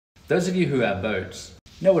Those of you who have boats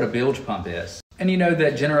know what a bilge pump is. And you know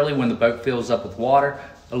that generally when the boat fills up with water,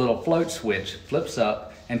 a little float switch flips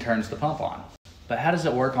up and turns the pump on. But how does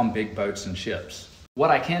it work on big boats and ships? What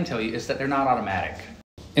I can tell you is that they're not automatic.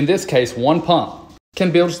 In this case, one pump can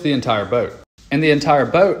bilge the entire boat. And the entire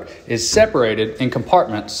boat is separated in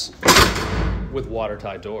compartments with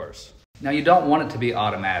watertight doors. Now you don't want it to be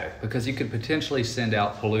automatic because you could potentially send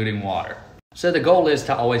out polluting water. So the goal is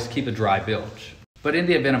to always keep a dry bilge. But in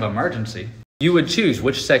the event of emergency, you would choose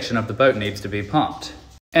which section of the boat needs to be pumped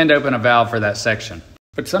and open a valve for that section.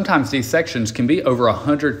 But sometimes these sections can be over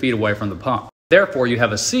 100 feet away from the pump. Therefore, you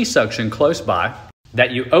have a C-suction close by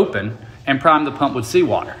that you open and prime the pump with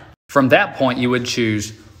seawater. From that point, you would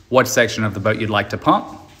choose what section of the boat you'd like to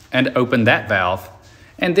pump and open that valve,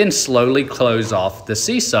 and then slowly close off the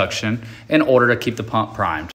C-suction in order to keep the pump primed.